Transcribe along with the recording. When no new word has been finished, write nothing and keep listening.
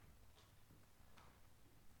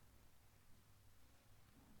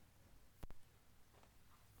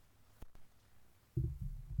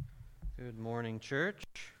Good morning, church.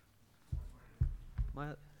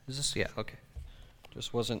 Is this? Yeah, okay.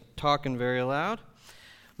 Just wasn't talking very loud.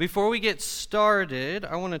 Before we get started,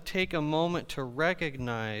 I want to take a moment to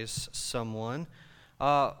recognize someone.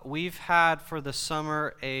 We've had for the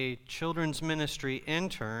summer a children's ministry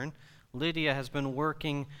intern. Lydia has been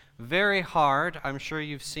working very hard. I'm sure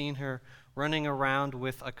you've seen her running around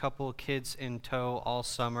with a couple of kids in tow all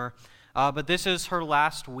summer. But this is her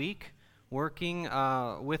last week working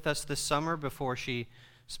with us this summer before she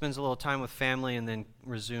spends a little time with family and then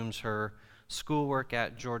resumes her schoolwork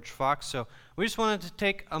at George Fox. So we just wanted to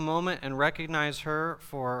take a moment and recognize her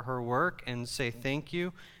for her work and say thank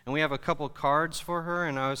you. And we have a couple cards for her,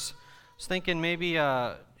 and I was thinking maybe,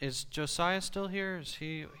 is Josiah still here?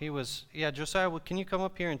 Yeah, Josiah, can you come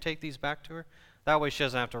up here and take these back to her? That way she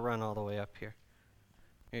doesn't have to run all the way up here.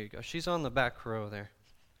 Here you go. She's on the back row there.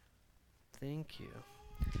 Thank you.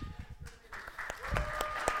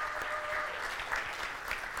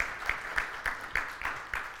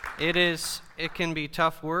 It can be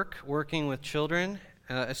tough work working with children,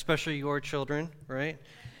 especially your children, right?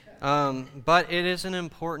 But it is an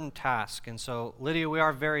important task. And so, Lydia, we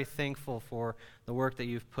are very thankful for the work that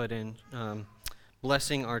you've put in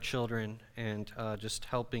blessing our children and just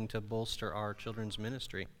helping to bolster our children's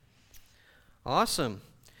ministry. Awesome.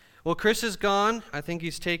 Well, Chris is gone. I think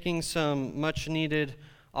he's taking some much-needed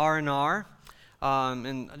R&R.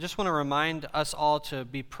 And I just want to remind us all to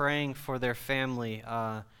be praying for their family.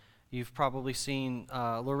 You've probably seen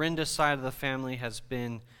Lorinda's side of the family has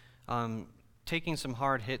been taking some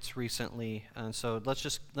hard hits recently, and so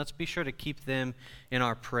let's be sure to keep them in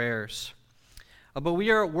our prayers. But we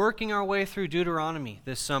are working our way through Deuteronomy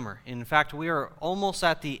this summer. In fact, we are almost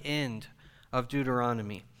at the end of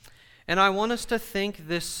Deuteronomy. And I want us to think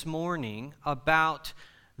this morning about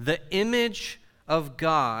the image of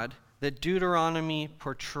God that Deuteronomy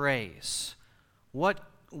portrays. What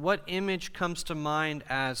image comes to mind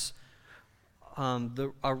as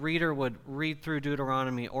a reader would read through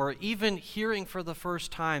Deuteronomy, or even hearing for the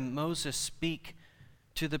first time Moses speak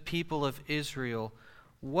to the people of Israel?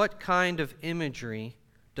 What kind of imagery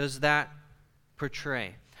does that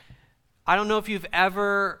portray? I don't know if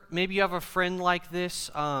maybe you have a friend like this.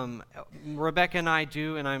 Rebecca and I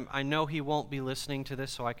do, and I know he won't be listening to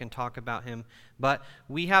this, so I can talk about him. But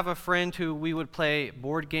we have a friend who we would play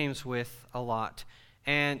board games with a lot.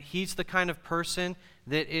 And he's the kind of person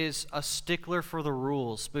that is a stickler for the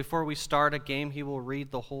rules. Before we start a game, he will read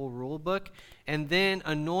the whole rule book and then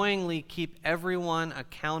annoyingly keep everyone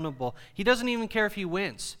accountable. He doesn't even care if he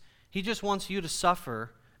wins. He just wants you to suffer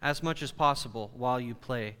as much as possible while you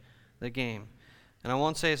play the game. And I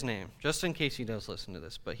won't say his name, just in case he does listen to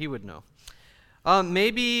this, but he would know.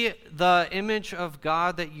 Maybe the image of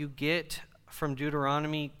God that you get from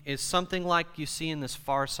Deuteronomy is something like you see in this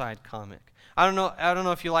Far Side comic. I don't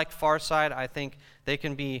know if you like Far Side. I think they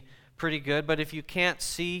can be pretty good, but if you can't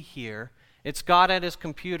see here, it's God at his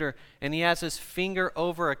computer, and he has his finger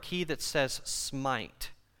over a key that says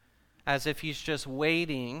smite, as if he's just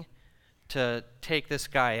waiting to take this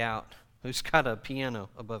guy out who's got a piano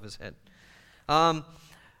above his head. I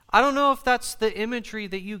don't know if that's the imagery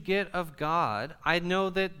that you get of God. I know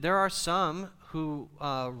that there are some who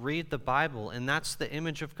read the Bible, and that's the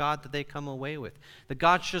image of God that they come away with. That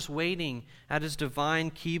God's just waiting at his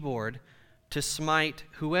divine keyboard to smite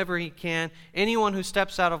whoever he can, anyone who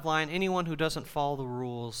steps out of line, anyone who doesn't follow the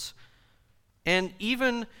rules. And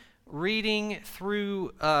even reading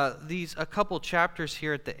through a couple chapters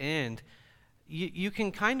here at the end, you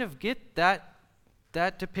can kind of get that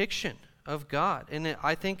depiction of God. And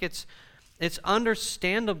I think it's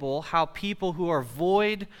understandable how people who are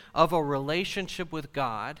void of a relationship with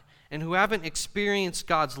God and who haven't experienced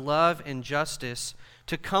God's love and justice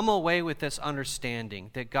to come away with this understanding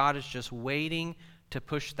that God is just waiting to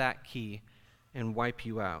push that key and wipe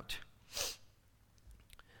you out.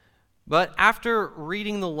 But after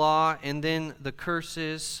reading the law and then the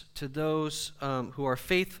curses to those who are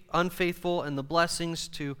unfaithful and the blessings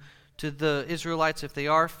to the Israelites if they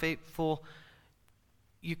are faithful,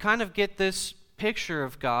 you kind of get this picture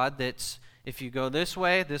of God that's, if you go this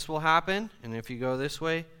way, this will happen, and if you go this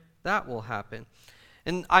way, that will happen.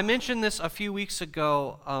 And I mentioned this a few weeks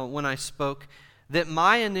ago when I spoke, that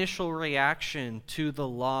my initial reaction to the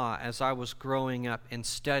law as I was growing up and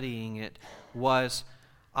studying it was,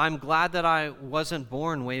 I'm glad that I wasn't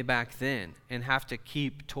born way back then and have to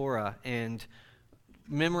keep Torah and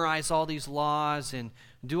memorize all these laws and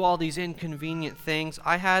do all these inconvenient things.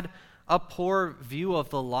 I had a poor view of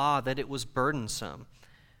the law, that it was burdensome.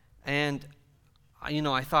 And,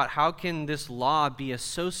 I thought, how can this law be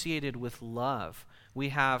associated with love? We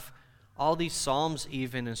have all these psalms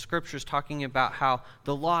even and scriptures talking about how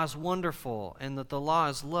the law is wonderful and that the law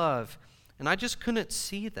is love. And I just couldn't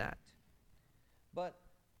see that. But,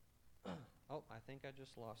 oh, I think I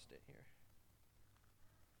just lost it here.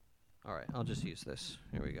 All right, I'll just use this.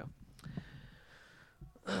 Here we go.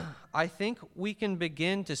 I think we can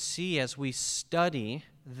begin to see as we study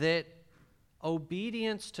that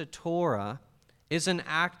obedience to Torah is an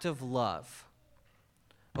act of love.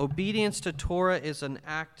 Obedience to Torah is an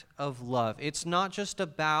act of love. It's not just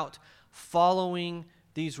about following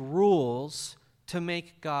these rules to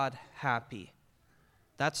make God happy.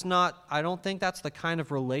 I don't think that's the kind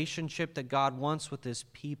of relationship that God wants with his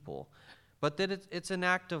people, but that it's an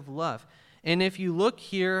act of love. And if you look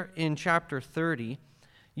here in chapter 30,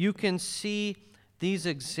 you can see these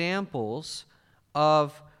examples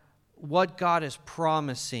of what God is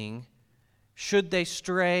promising should they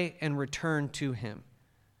stray and return to him.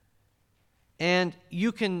 And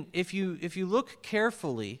you can, if you look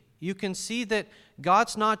carefully, you can see that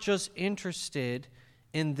God's not just interested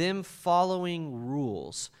in them following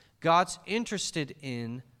rules. God's interested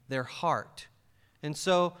in their heart. And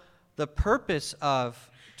so the purpose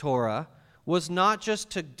of Torah was not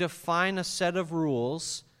just to define a set of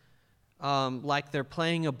rules like they're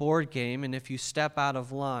playing a board game, and if you step out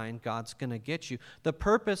of line, God's going to get you. The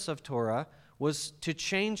purpose of Torah was to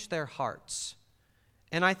change their hearts.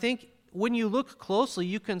 And I think when you look closely,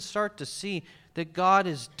 you can start to see that God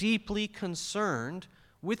is deeply concerned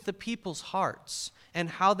with the people's hearts and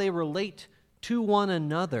how they relate to one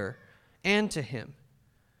another and to him.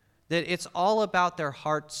 That it's all about their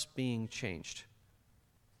hearts being changed.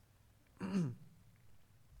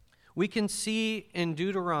 We can see in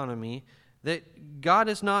Deuteronomy that God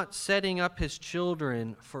is not setting up his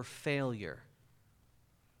children for failure.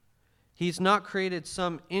 He's not created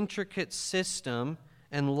some intricate system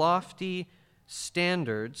and lofty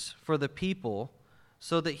standards for the people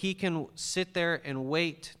so that he can sit there and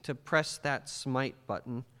wait to press that smite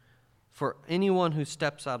button for anyone who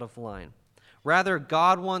steps out of line. Rather,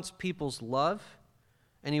 God wants people's love,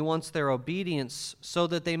 and he wants their obedience so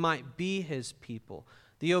that they might be his people.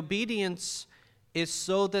 The obedience is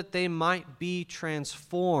so that they might be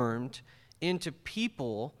transformed into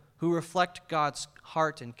people who reflect God's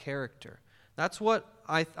heart and character. That's what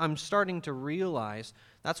I'm starting to realize.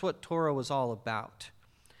 That's what Torah was all about.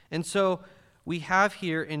 And so we have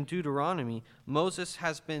here in Deuteronomy, Moses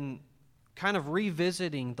has been kind of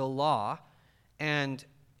revisiting the law, and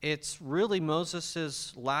it's really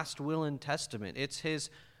Moses' last will and testament. It's his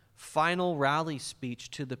final rally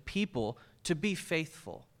speech to the people to be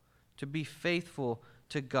faithful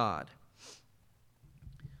to God.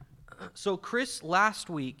 So Chris, last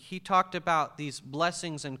week, he talked about these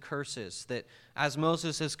blessings and curses that as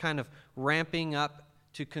Moses is kind of ramping up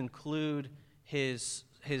to conclude his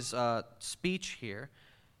speech here,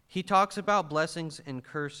 he talks about blessings and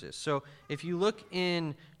curses. So if you look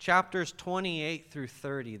in chapters 28 through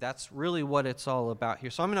 30, that's really what it's all about here.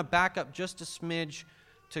 So I'm going to back up just a smidge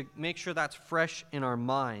to make sure that's fresh in our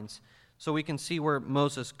minds so we can see where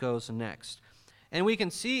Moses goes next. And we can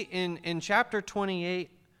see in chapter 28,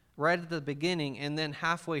 right at the beginning and then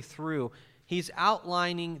halfway through, he's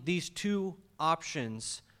outlining these two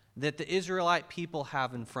options that the Israelite people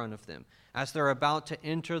have in front of them as they're about to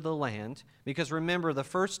enter the land. Because remember, the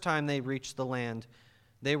first time they reached the land,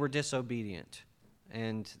 they were disobedient.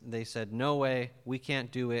 And they said, no way, we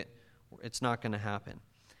can't do it, it's not going to happen.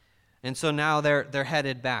 And so now they're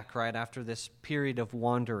headed back, right, after this period of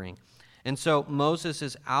wandering. And so Moses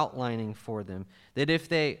is outlining for them that if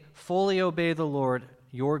they fully obey the Lord,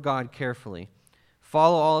 your God, carefully,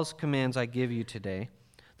 follow all his commands I give you today,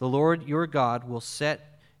 the Lord your God will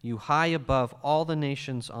set you high above all the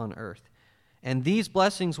nations on earth. And these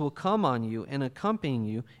blessings will come on you and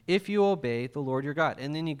accompany you if you obey the Lord your God.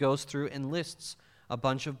 And then he goes through and lists a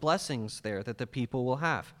bunch of blessings there that the people will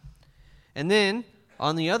have. And then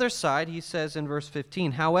on the other side, he says in verse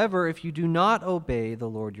 15, however, if you do not obey the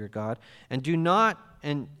Lord your God and do not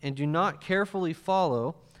carefully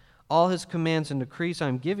follow all his commands and decrees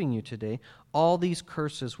I'm giving you today, all these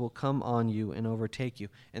curses will come on you and overtake you.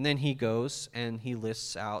 And then he goes and he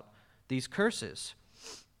lists out these curses.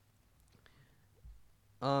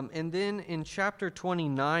 And then in chapter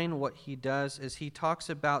 29, what he does is he talks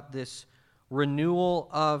about this renewal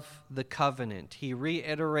of the covenant. He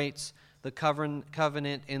reiterates the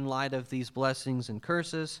covenant in light of these blessings and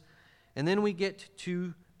curses. And then we get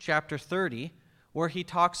to chapter 30, where he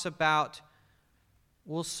talks about,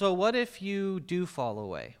 well, so what if you do fall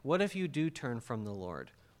away? What if you do turn from the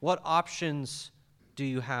Lord? What options do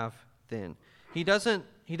you have then? He doesn't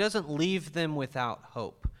leave them without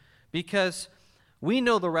hope, because We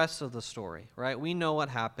know the rest of the story, right? We know what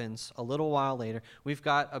happens a little while later. We've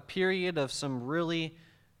got a period of some really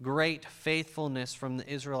great faithfulness from the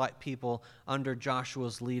Israelite people under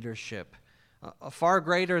Joshua's leadership, far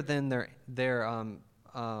greater than their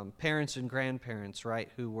parents and grandparents, right,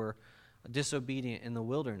 who were disobedient in the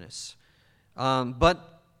wilderness.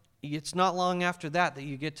 But it's not long after that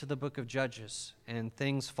you get to the book of Judges, and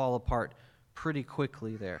things fall apart pretty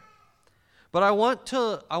quickly there. But I want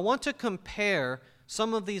to compare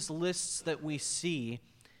some of these lists that we see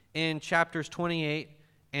in chapters 28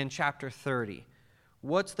 and chapter 30.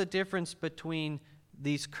 What's the difference between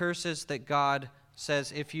these curses that God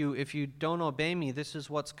says, if you don't obey me, this is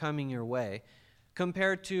what's coming your way,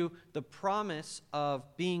 compared to the promise of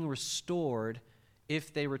being restored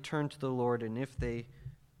if they return to the Lord and if they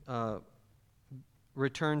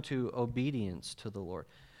return to obedience to the Lord.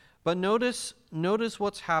 But notice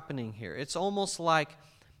what's happening here. It's almost like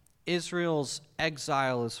Israel's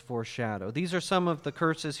exile is foreshadowed. These are some of the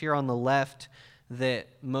curses here on the left that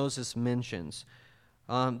Moses mentions.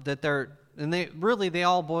 They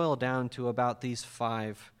all boil down to about these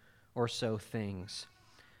 5 or so things.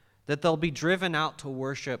 That they'll be driven out to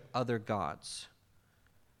worship other gods.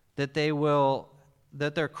 That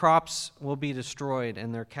their crops will be destroyed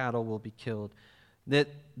and their cattle will be killed. That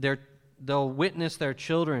they'll witness their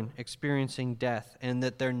children experiencing death, and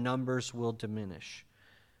that their numbers will diminish.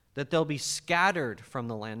 That they'll be scattered from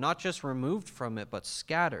the land, not just removed from it, but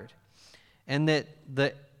scattered. And that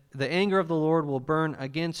the anger of the Lord will burn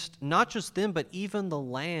against not just them, but even the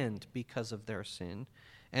land because of their sin,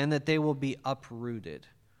 and that they will be uprooted.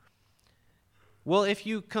 Well, if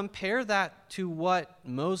you compare that to what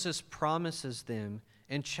Moses promises them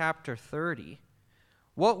in chapter 30,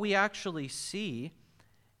 what we actually see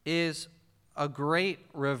is a great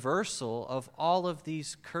reversal of all of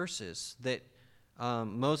these curses that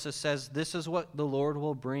Moses says, this is what the Lord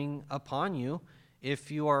will bring upon you if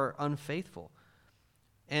you are unfaithful.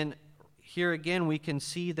 And here again, we can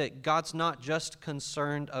see that God's not just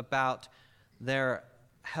concerned about their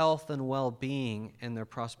health and well-being and their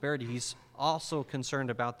prosperity. He's also concerned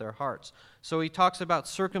about their hearts. So he talks about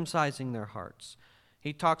circumcising their hearts.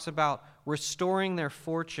 He talks about restoring their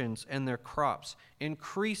fortunes and their crops,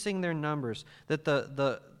 increasing their numbers, that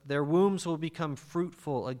their wombs will become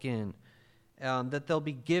fruitful again, that they'll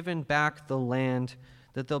be given back the land,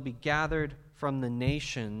 that they'll be gathered from the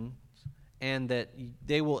nation, and that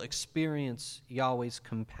they will experience Yahweh's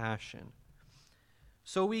compassion.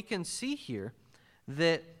 So we can see here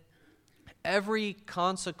that every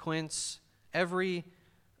consequence of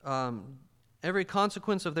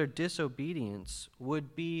their disobedience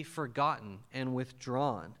would be forgotten and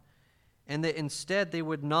withdrawn, and that instead they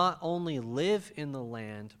would not only live in the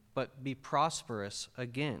land, but be prosperous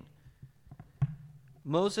again.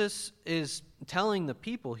 Moses is telling the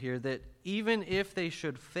people here that even if they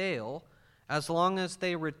should fail, as long as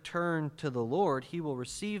they return to the Lord, he will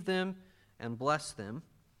receive them and bless them,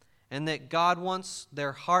 and that God wants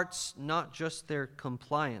their hearts, not just their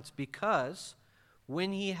compliance, because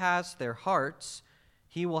when he has their hearts,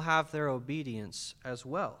 he will have their obedience as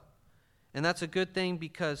well. And that's a good thing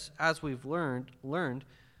because, as we've learned,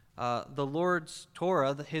 the Lord's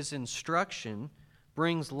Torah, his instruction,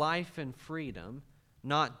 brings life and freedom,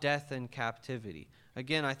 not death and captivity.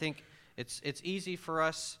 Again, I think it's easy for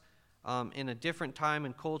us in a different time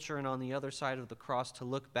and culture and on the other side of the cross to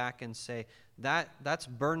look back and say, that's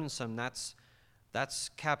burdensome, that's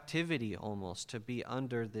captivity almost, to be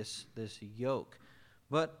under this yoke.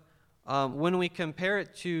 But when we compare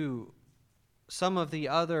it to some of the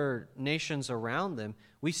other nations around them,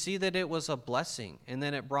 we see that it was a blessing and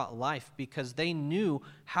that it brought life because they knew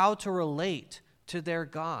how to relate to their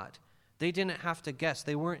God. They didn't have to guess.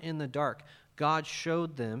 They weren't in the dark. God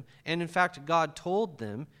showed them, and in fact, God told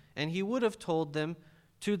them, and he would have told them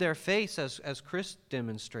to their face, as Chris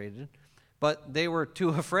demonstrated, but they were too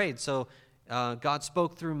afraid, so God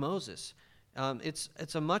spoke through Moses.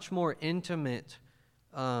 It's a much more intimate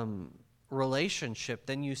relationship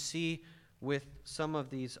than you see with some of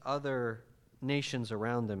these other nations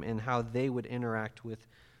around them and how they would interact with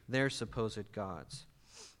their supposed gods.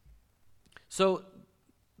 So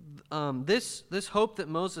this hope that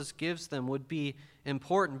Moses gives them would be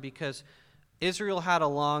important because Israel had a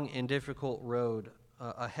long and difficult road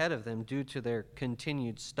ahead of them due to their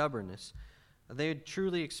continued stubbornness. They had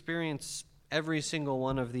truly experienced every single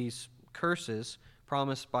one of these curses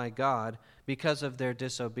promised by God because of their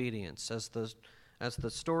disobedience. As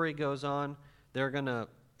the story goes on, they're going to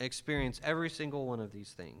experience every single one of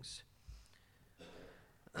these things.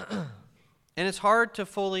 And it's hard to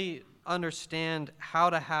fully understand how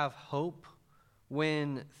to have hope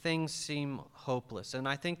when things seem hopeless. And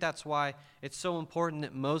I think that's why it's so important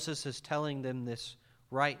that Moses is telling them this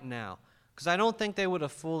right now. Because I don't think they would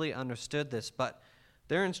have fully understood this, but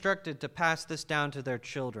they're instructed to pass this down to their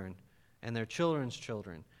children and their children's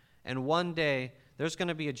children. And one day, there's going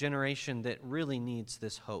to be a generation that really needs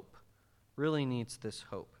this hope. Really needs this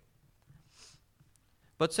hope.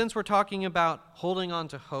 But since we're talking about holding on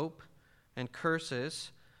to hope and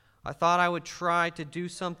curses, I thought I would try to do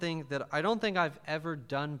something that I don't think I've ever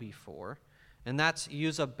done before, and that's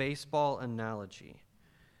use a baseball analogy.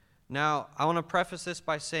 Now, I want to preface this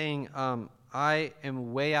by saying I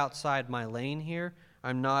am way outside my lane here.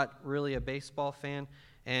 I'm not really a baseball fan,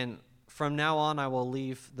 and from now on I will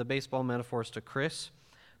leave the baseball metaphors to Chris.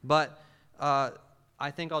 But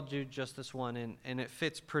I think I'll do just this one, and it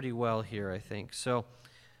fits pretty well here, I think. So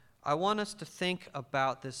I want us to think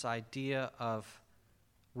about this idea of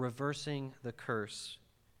reversing the curse.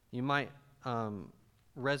 You might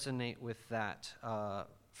resonate with that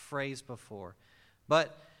phrase before.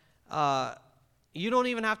 But you don't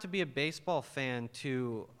even have to be a baseball fan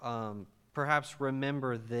to perhaps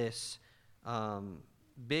remember this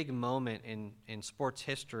big moment in sports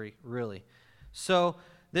history, really. So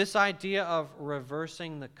this idea of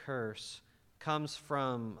reversing the curse comes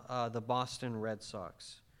from the Boston Red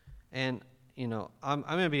Sox. And, you know, I'm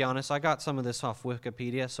going to be honest, I got some of this off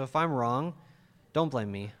Wikipedia, so if I'm wrong, don't blame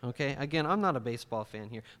me, okay? Again, I'm not a baseball fan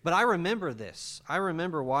here. But I remember this. I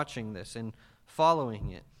remember watching this and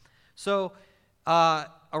following it. So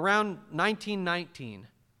around 1919,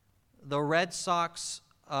 the Red Sox,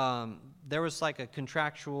 there was like a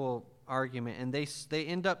contractual argument, and they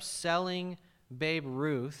end up selling Babe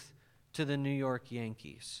Ruth to the New York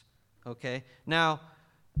Yankees, okay? Now,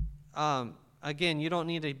 again, you don't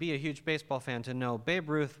need to be a huge baseball fan to know Babe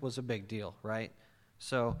Ruth was a big deal, right?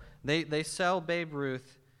 So they sell Babe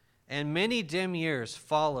Ruth, and many dim years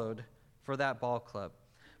followed for that ball club.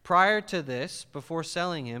 Prior to this, before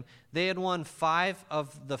selling him, they had won 5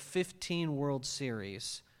 of the 15 World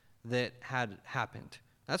Series that had happened.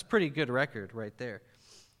 That's a pretty good record right there.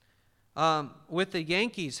 With the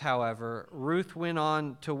Yankees, however, Ruth went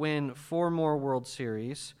on to win 4 more World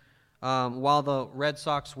Series, while the Red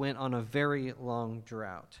Sox went on a very long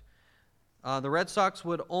drought. The Red Sox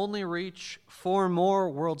would only reach 4 more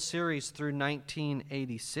World Series through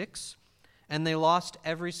 1986, and they lost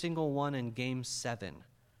every single one in Game 7.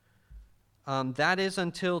 That is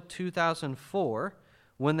until 2004,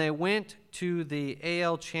 when they went to the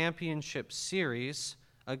AL Championship Series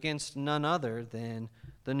against none other than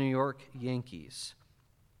the New York Yankees.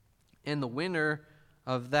 And the winner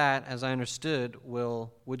of that, as I understood,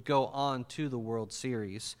 would go on to the World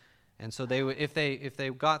Series. And so they would, if they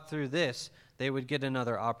got through this, they would get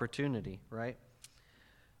another opportunity, right?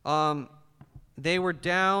 They were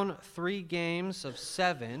down 3 games of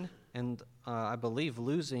 7, and I believe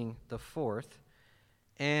losing the 4th,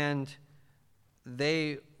 and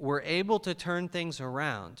they were able to turn things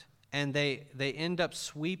around, and they end up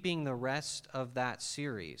sweeping the rest of that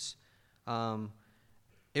series.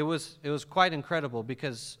 It was quite incredible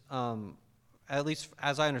because, at least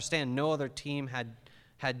as I understand, no other team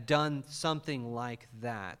had done something like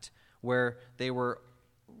that, where they were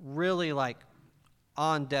really like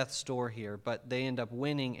on death's door here, but they end up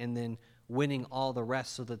winning and then winning all the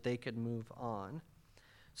rest so that they could move on.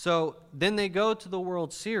 So then they go to the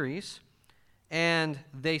World Series, and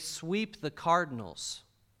they sweep the Cardinals.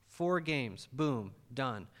 4 games, boom,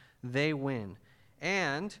 done. They win.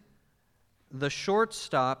 And the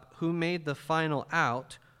shortstop who made the final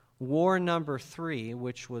out wore number 3,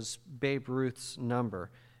 which was Babe Ruth's number.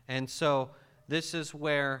 And so this is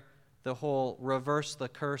where the whole reverse the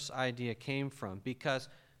curse idea came from, because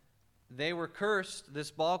they were cursed.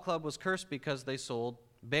 This ball club was cursed because they sold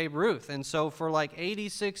Babe Ruth. And so for like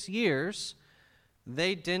 86 years,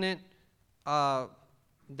 they didn't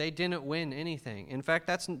win anything. In fact,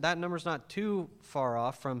 that number's not too far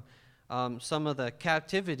off from some of the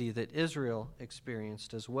captivity that Israel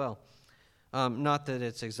experienced as well. Not that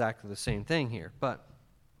it's exactly the same thing here, but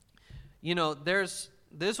you know, this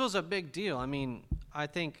was a big deal. I mean, I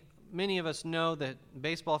think many of us know that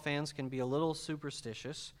baseball fans can be a little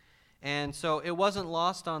superstitious, and so it wasn't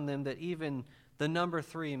lost on them that even the number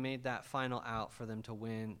 3 made that final out for them to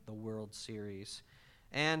win the World Series.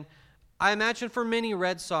 And I imagine for many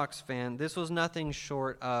Red Sox fans, this was nothing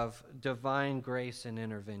short of divine grace and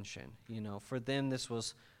intervention. You know, for them, this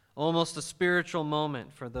was almost a spiritual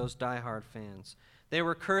moment for those diehard fans. They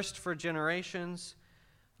were cursed for generations.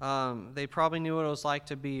 They probably knew what it was like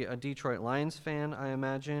to be a Detroit Lions fan, I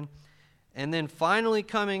imagine. And then finally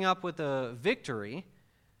coming up with a victory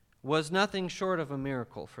was nothing short of a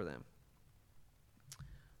miracle for them.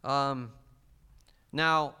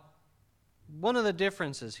 Now, one of the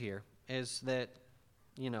differences here is that,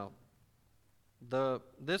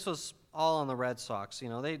 this was all on the Red Sox.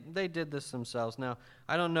 They did this themselves. Now,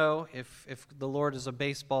 I don't know if the Lord is a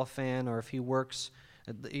baseball fan or if he works.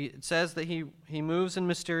 It says that he moves in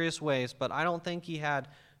mysterious ways, but I don't think he had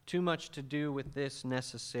too much to do with this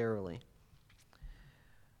necessarily.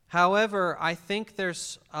 However, I think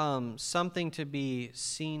there's something to be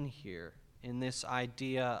seen here in this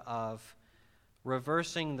idea of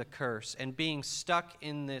reversing the curse and being stuck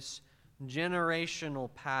in this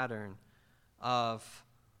generational pattern of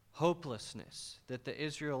hopelessness that the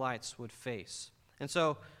Israelites would face. And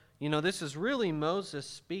so, this is really Moses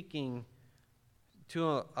speaking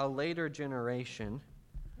to a later generation,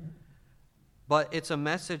 but it's a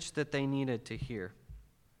message that they needed to hear.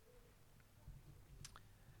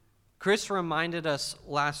 Chris reminded us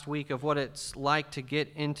last week of what it's like to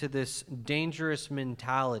get into this dangerous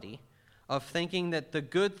mentality of thinking that the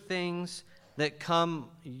good things that come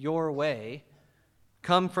your way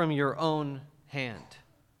come from your own hand.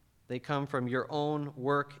 They come from your own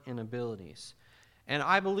work and abilities. And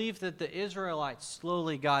I believe that the Israelites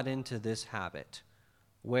slowly got into this habit,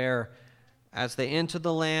 where as they enter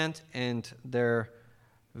the land and they're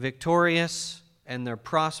victorious and they're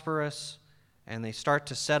prosperous and they start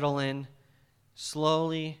to settle in,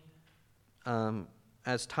 slowly,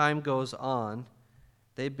 as time goes on,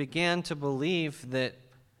 they began to believe that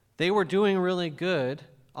they were doing really good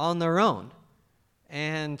on their own,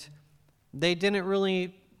 and they didn't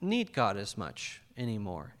really need God as much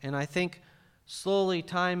anymore. And I think slowly,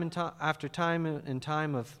 after time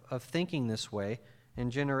of thinking this way,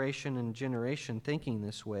 and generation thinking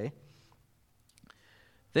this way,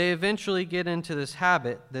 they eventually get into this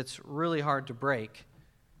habit that's really hard to break,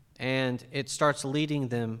 and it starts leading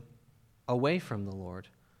them away from the Lord.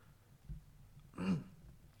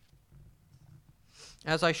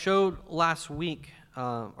 As I showed last week,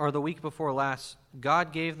 or the week before last,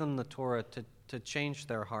 God gave them the Torah to change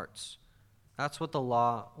their hearts. That's what the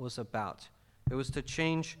law was about. It was to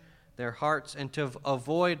change their hearts and to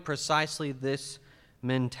avoid precisely this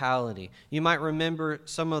mentality. You might remember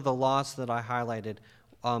some of the laws that I highlighted,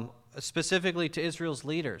 specifically to Israel's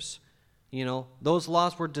leaders. Those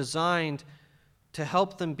laws were designed to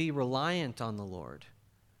help them be reliant on the Lord,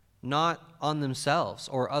 not on themselves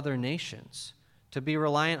or other nations, to be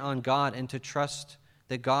reliant on God and to trust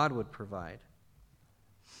that God would provide.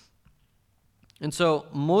 And so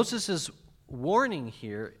Moses' warning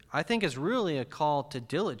here, I think, is really a call to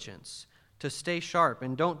diligence, to stay sharp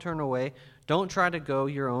and don't turn away. Don't try to go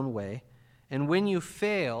your own way. And when you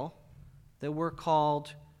fail, that we're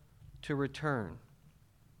called to return.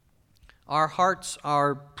 Our hearts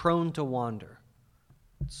are prone to wander.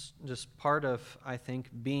 It's just part of, I think,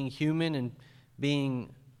 being human and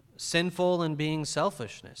being sinful and being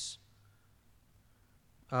selfishness.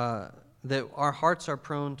 That our hearts are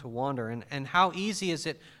prone to wander. And how easy is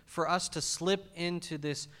it for us to slip into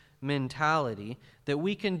this mentality that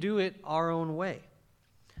we can do it our own way,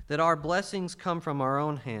 that our blessings come from our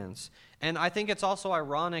own hands. And I think it's also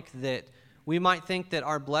ironic that we might think that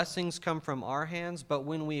our blessings come from our hands, but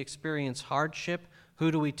when we experience hardship,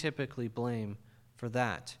 who do we typically blame for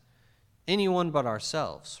that? Anyone but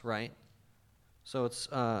ourselves, right? So it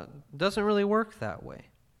doesn't really work that way.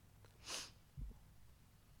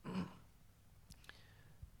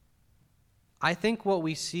 I think what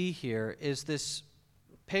we see here is this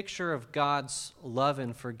picture of God's love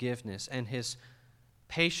and forgiveness and his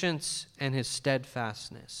patience and his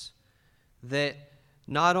steadfastness. That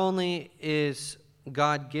not only is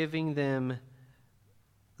God giving them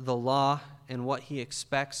the law and what he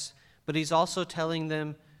expects, but he's also telling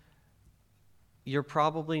them, you're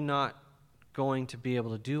probably not going to be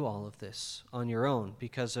able to do all of this on your own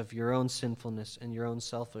because of your own sinfulness and your own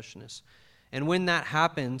selfishness. And when that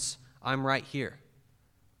happens, I'm right here.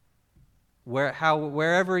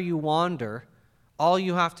 Wherever you wander, all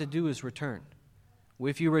you have to do is return.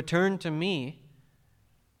 If you return to me,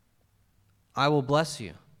 I will bless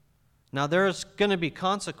you. Now, there's going to be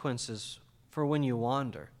consequences for when you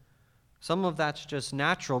wander. Some of that's just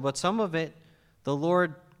natural, but some of it the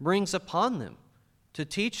Lord brings upon them to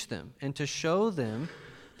teach them and to show them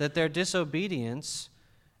that their disobedience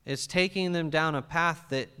is taking them down a path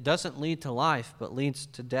that doesn't lead to life, but leads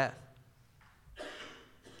to death.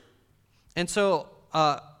 And so,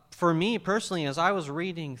 for me personally, as I was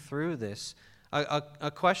reading through this,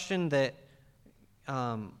 a question that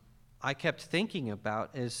I kept thinking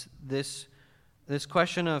about is this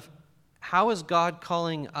question of, how is God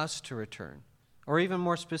calling us to return? Or even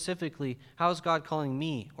more specifically, how is God calling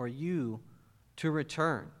me or you to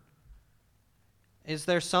return? Is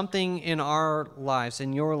there something in our lives,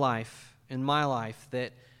 in your life, in my life,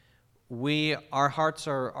 that our hearts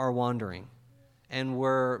are wandering, and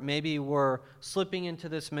we're slipping into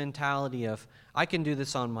this mentality of, I can do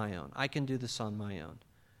this on my own. I can do this on my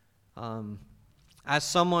own. As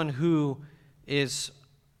someone who is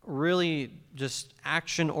really just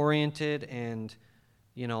action-oriented and,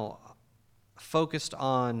 focused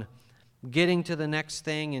on getting to the next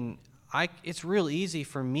thing, and it's real easy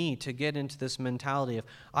for me to get into this mentality of,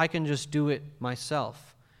 I can just do it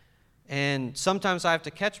myself. And sometimes I have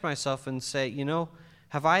to catch myself and say,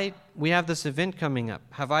 we have this event coming up.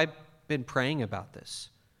 Have I been praying about this?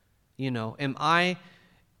 Am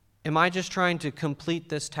I just trying to complete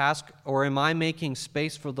this task, or am I making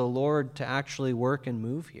space for the Lord to actually work and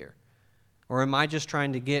move here? Or am I just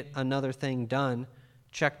trying to get another thing done,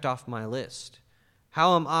 checked off my list?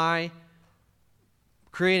 How am I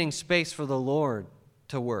creating space for the Lord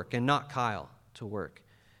to work and not Kyle to work?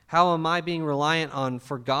 How am I being reliant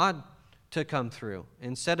for God to come through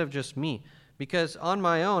instead of just me? Because on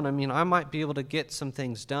my own, I might be able to get some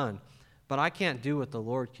things done, but I can't do what the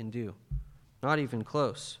Lord can do. Not even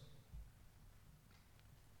close.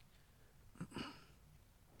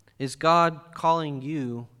 Is God calling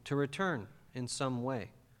you to return in some way?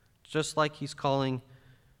 Just like he's calling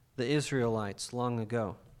the Israelites long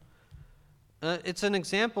ago. It's an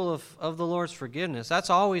example of the Lord's forgiveness.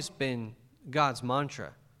 That's always been God's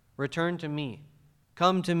mantra. Return to me.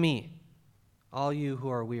 Come to me, all you who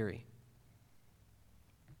are weary.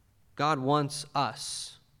 God wants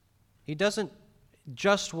us. He doesn't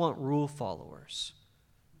just want rule followers.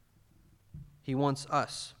 He wants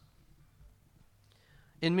us.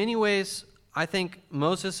 In many ways, I think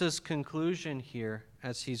Moses' conclusion here,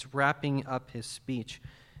 as he's wrapping up his speech,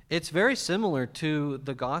 it's very similar to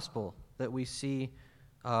the gospel that we see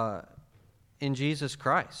in Jesus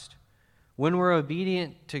Christ. When we're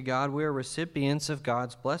obedient to God, we are recipients of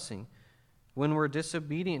God's blessing. When we're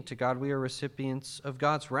disobedient to God, we are recipients of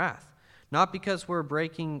God's wrath. Not because we're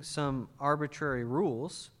breaking some arbitrary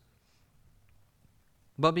rules,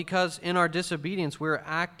 but because in our disobedience, we're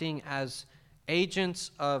acting as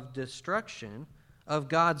agents of destruction of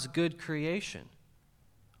God's good creation.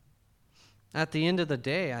 At the end of the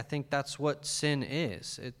day, I think that's what sin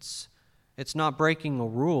is. It's not breaking a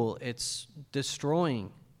rule, it's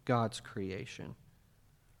destroying God's creation.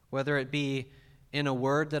 Whether it be in a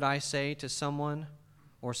word that I say to someone,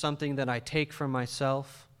 or something that I take from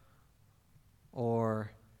myself,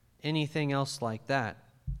 or anything else like that.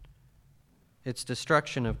 It's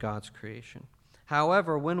destruction of God's creation.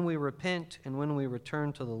 However, when we repent and when we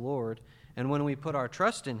return to the Lord, and when we put our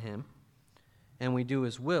trust in him, and we do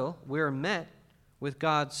his will, we are met with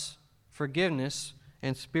God's forgiveness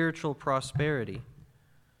and spiritual prosperity.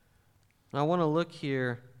 And I want to look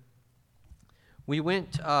here.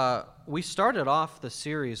 We started off the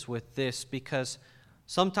series with this because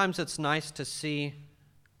sometimes it's nice to see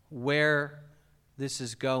where this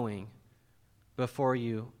is going before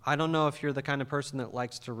you. I don't know if you're the kind of person that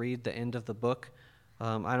likes to read the end of the book.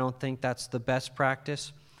 I don't think that's the best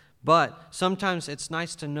practice. But sometimes it's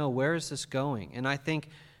nice to know, where is this going? And I think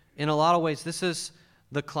in a lot of ways this is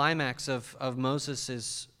the climax of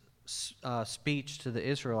Moses' speech to the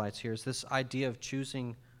Israelites here, is this idea of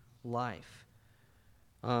choosing life.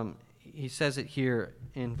 He says it here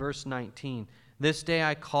in verse 19. This day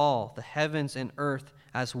I call the heavens and earth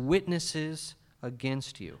as witnesses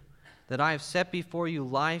against you, that I have set before you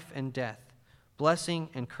life and death, blessing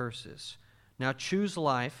and curses. Now choose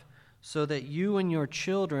life, so that you and your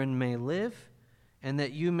children may live, and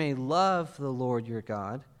that you may love the Lord your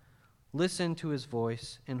God, listen to his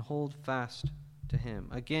voice, and hold fast to him.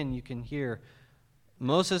 Again, you can hear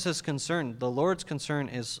Moses' concern, the Lord's concern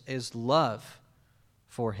is love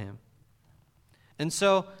for him. And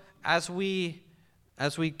so as we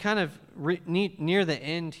kind of near the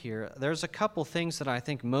end here, there's a couple things that I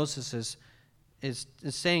think Moses is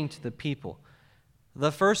saying to the people.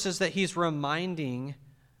 The first is that he's reminding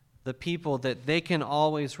the people that they can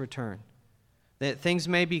always return, that things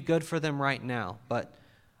may be good for them right now, but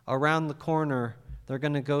around the corner, they're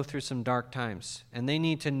going to go through some dark times, and they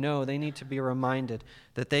need to know, they need to be reminded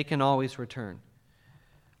that they can always return.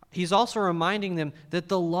 He's also reminding them that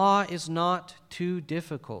the law is not too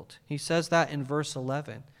difficult. He says that in verse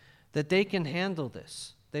 11, that they can handle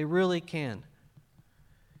this. They really can.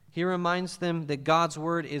 He reminds them that God's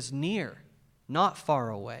word is near, not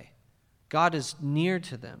far away. God is near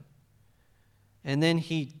to them. And then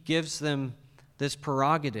he gives them this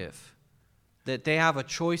prerogative that they have a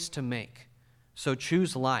choice to make. So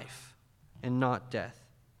choose life and not death.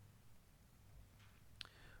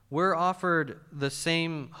 We're offered the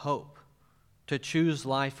same hope to choose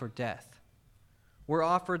life or death. We're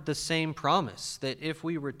offered the same promise that if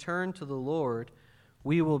we return to the Lord,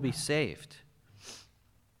 we will be saved.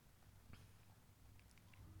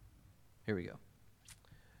 Here we go.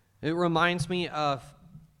 It reminds me of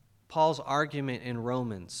Paul's argument in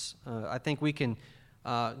Romans. I think we can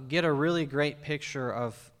get a really great picture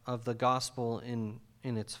of the gospel in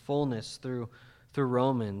its fullness through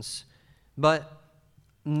Romans. But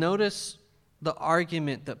notice the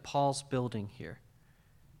argument that Paul's building here.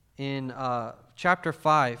 In chapter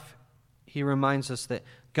 5, he reminds us that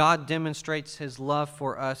God demonstrates his love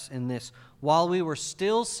for us in this: while we were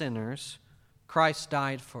still sinners, Christ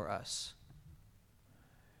died for us.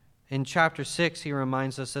 In chapter 6, he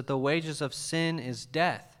reminds us that the wages of sin is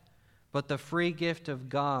death, but the free gift of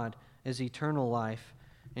God is eternal life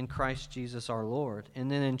in Christ Jesus our Lord.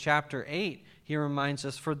 And then in chapter 8, he reminds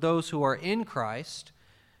us, for those who are in Christ,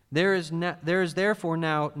 there is therefore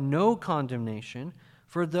now no condemnation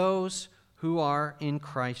for those who are in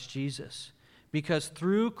Christ Jesus. Because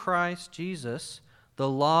through Christ Jesus, the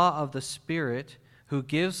law of the Spirit who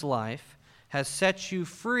gives life has set you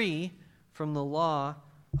free from the law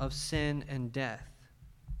of sin and death.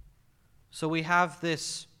 So we have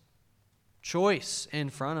this choice in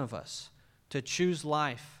front of us to choose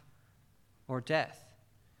life or death.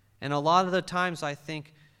 And a lot of the times I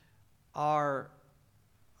think our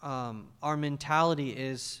mentality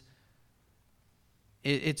is,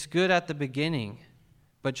 it's good at the beginning,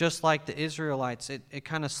 but just like the Israelites, it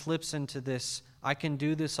kind of slips into this, I can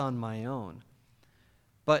do this on my own.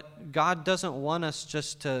 But God doesn't want us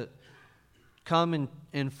just to come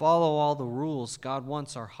and follow all the rules. God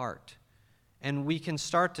wants our heart. And we can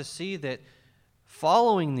start to see that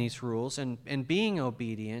following these rules and being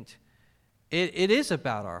obedient, it is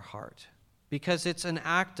about our heart, because it's an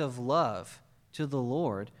act of love to the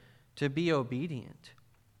Lord to be obedient.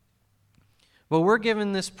 But we're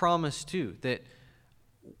given this promise too, that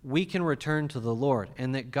we can return to the Lord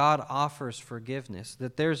and that God offers forgiveness,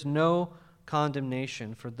 that there's no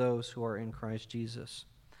condemnation for those who are in Christ Jesus.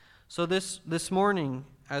 So this morning,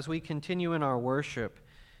 as we continue in our worship,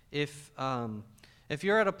 if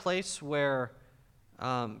you're at a place where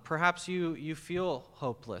perhaps you feel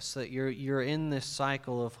hopeless, that you're in this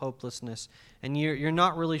cycle of hopelessness, and you're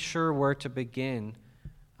not really sure where to begin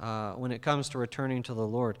when it comes to returning to the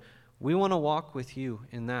Lord, we want to walk with you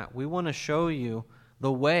in that. We want to show you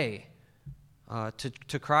the way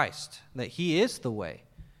to Christ, that He is the way,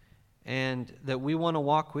 and that we want to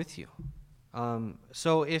walk with you.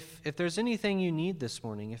 So if there's anything you need this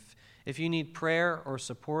morning, if you need prayer or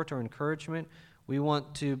support or encouragement, we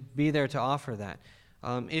want to be there to offer that.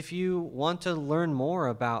 If you want to learn more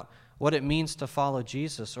about what it means to follow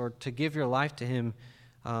Jesus or to give your life to Him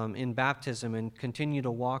in baptism and continue to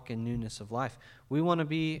walk in newness of life, we want to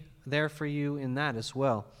be there for you in that as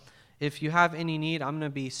well. If you have any need, I'm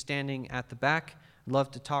going to be standing at the back. I'd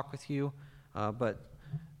love to talk with you, but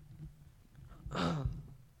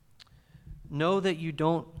know that you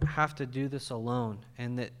don't have to do this alone,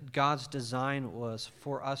 and that God's design was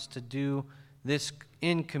for us to do this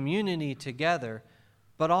in community together,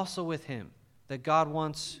 but also with Him, that God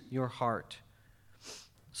wants your heart.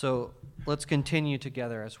 So let's continue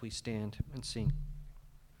together as we stand and sing.